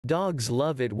Dogs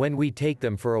love it when we take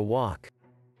them for a walk.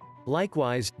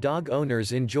 Likewise, dog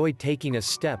owners enjoy taking a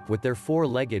step with their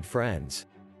four-legged friends.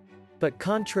 But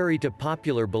contrary to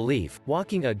popular belief,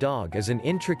 walking a dog is an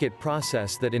intricate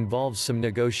process that involves some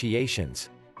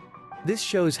negotiations. This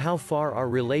shows how far our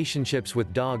relationships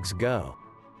with dogs go.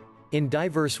 In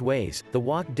diverse ways, the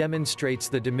walk demonstrates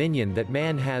the dominion that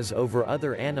man has over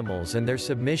other animals and their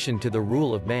submission to the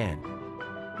rule of man.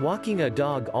 Walking a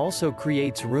dog also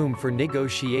creates room for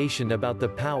negotiation about the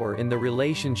power in the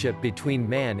relationship between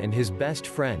man and his best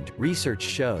friend, research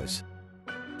shows.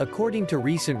 According to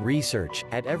recent research,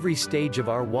 at every stage of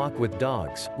our walk with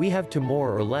dogs, we have to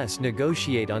more or less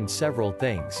negotiate on several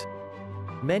things.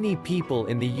 Many people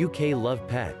in the UK love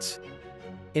pets.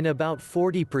 In about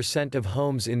 40% of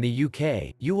homes in the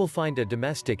UK, you will find a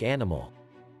domestic animal.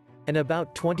 And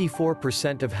about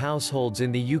 24% of households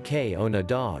in the UK own a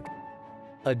dog.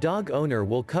 A dog owner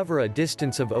will cover a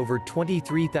distance of over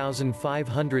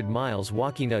 23,500 miles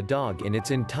walking a dog in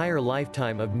its entire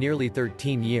lifetime of nearly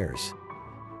 13 years.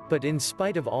 But in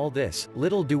spite of all this,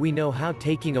 little do we know how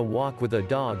taking a walk with a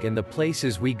dog and the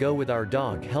places we go with our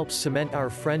dog helps cement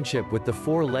our friendship with the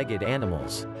four-legged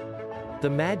animals. The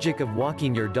magic of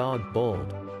walking your dog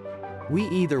bold. We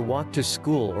either walk to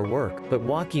school or work, but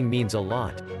walking means a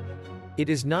lot. It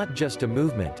is not just a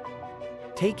movement.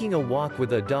 Taking a walk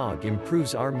with a dog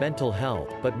improves our mental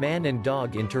health, but man and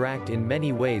dog interact in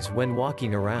many ways when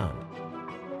walking around.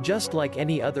 Just like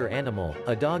any other animal,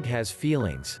 a dog has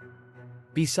feelings.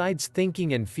 Besides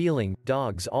thinking and feeling,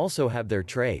 dogs also have their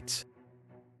traits.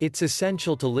 It's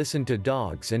essential to listen to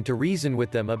dogs and to reason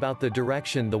with them about the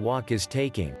direction the walk is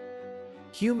taking.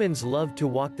 Humans love to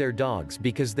walk their dogs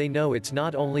because they know it's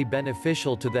not only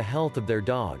beneficial to the health of their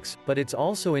dogs, but it's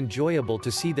also enjoyable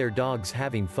to see their dogs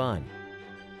having fun.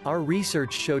 Our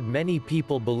research showed many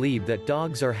people believe that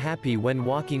dogs are happy when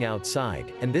walking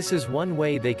outside, and this is one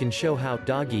way they can show how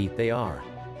doggy they are.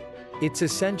 It's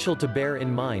essential to bear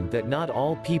in mind that not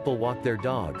all people walk their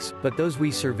dogs, but those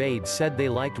we surveyed said they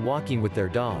liked walking with their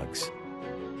dogs.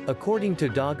 According to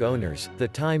dog owners, the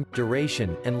time,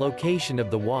 duration, and location of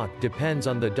the walk depends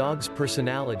on the dog's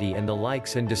personality and the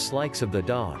likes and dislikes of the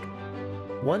dog.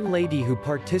 One lady who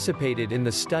participated in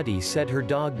the study said her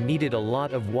dog needed a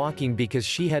lot of walking because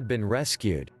she had been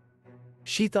rescued.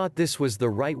 She thought this was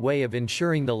the right way of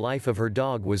ensuring the life of her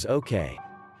dog was okay.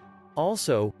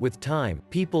 Also, with time,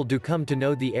 people do come to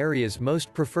know the areas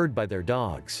most preferred by their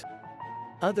dogs.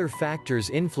 Other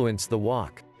factors influence the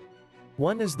walk.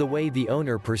 One is the way the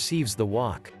owner perceives the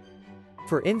walk.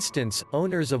 For instance,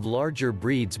 owners of larger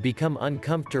breeds become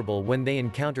uncomfortable when they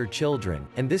encounter children,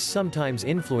 and this sometimes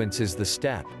influences the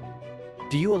step.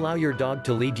 Do you allow your dog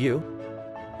to lead you?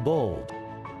 Bold.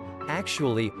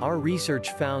 Actually, our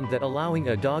research found that allowing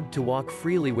a dog to walk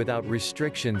freely without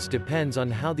restrictions depends on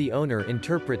how the owner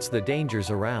interprets the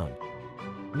dangers around.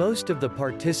 Most of the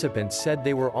participants said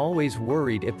they were always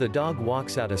worried if the dog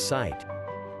walks out of sight.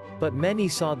 But many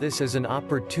saw this as an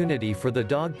opportunity for the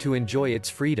dog to enjoy its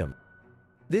freedom.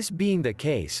 This being the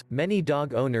case, many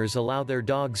dog owners allow their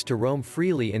dogs to roam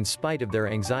freely in spite of their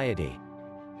anxiety.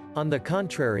 On the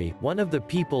contrary, one of the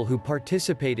people who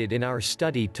participated in our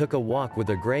study took a walk with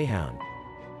a greyhound.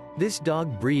 This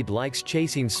dog breed likes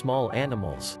chasing small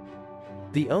animals.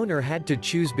 The owner had to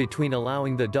choose between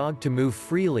allowing the dog to move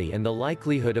freely and the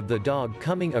likelihood of the dog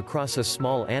coming across a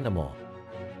small animal.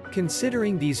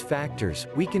 Considering these factors,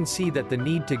 we can see that the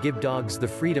need to give dogs the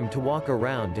freedom to walk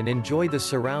around and enjoy the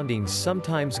surroundings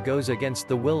sometimes goes against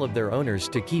the will of their owners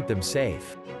to keep them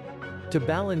safe. To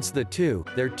balance the two,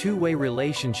 their two-way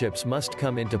relationships must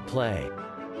come into play.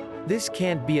 This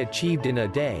can't be achieved in a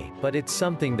day, but it's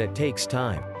something that takes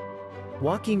time.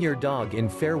 Walking your dog in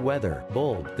fair weather,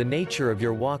 bold. The nature of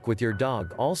your walk with your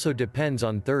dog also depends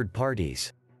on third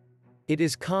parties. It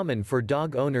is common for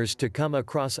dog owners to come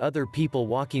across other people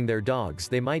walking their dogs.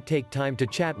 They might take time to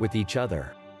chat with each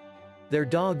other. Their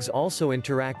dogs also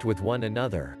interact with one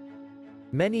another.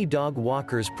 Many dog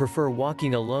walkers prefer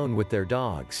walking alone with their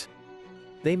dogs.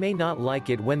 They may not like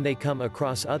it when they come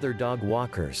across other dog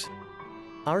walkers.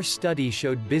 Our study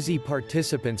showed busy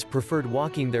participants preferred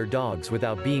walking their dogs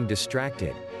without being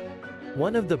distracted.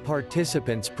 One of the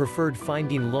participants preferred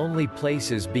finding lonely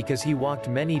places because he walked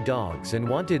many dogs and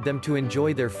wanted them to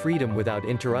enjoy their freedom without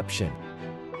interruption.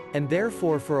 And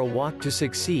therefore, for a walk to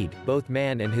succeed, both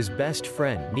man and his best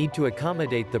friend need to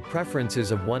accommodate the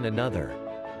preferences of one another.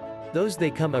 Those they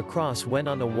come across when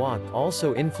on a walk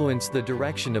also influence the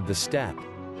direction of the step.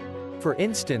 For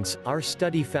instance, our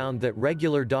study found that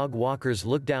regular dog walkers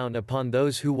look down upon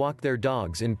those who walk their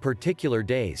dogs in particular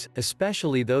days,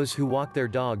 especially those who walk their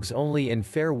dogs only in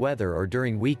fair weather or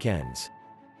during weekends.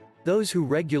 Those who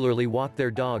regularly walk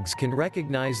their dogs can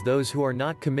recognize those who are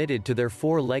not committed to their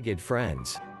four-legged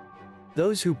friends.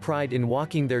 Those who pride in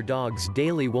walking their dogs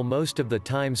daily will most of the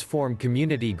times form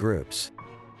community groups.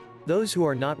 Those who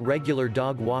are not regular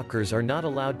dog walkers are not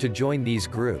allowed to join these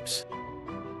groups.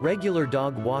 Regular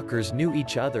dog walkers knew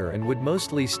each other and would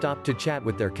mostly stop to chat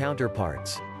with their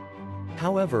counterparts.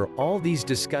 However, all these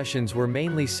discussions were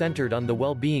mainly centered on the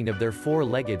well-being of their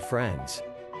four-legged friends.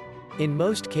 In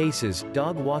most cases,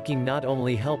 dog walking not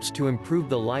only helps to improve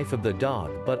the life of the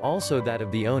dog but also that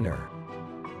of the owner.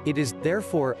 It is,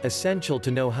 therefore, essential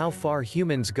to know how far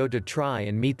humans go to try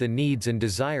and meet the needs and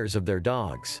desires of their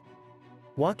dogs.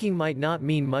 Walking might not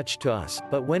mean much to us,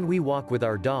 but when we walk with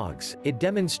our dogs, it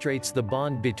demonstrates the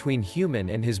bond between human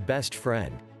and his best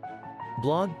friend.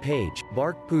 Blog page,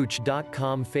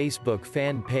 barkpooch.com, Facebook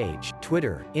fan page,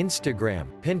 Twitter, Instagram,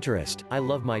 Pinterest, I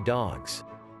love my dogs.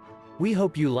 We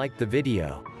hope you liked the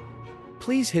video.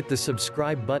 Please hit the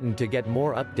subscribe button to get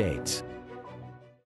more updates.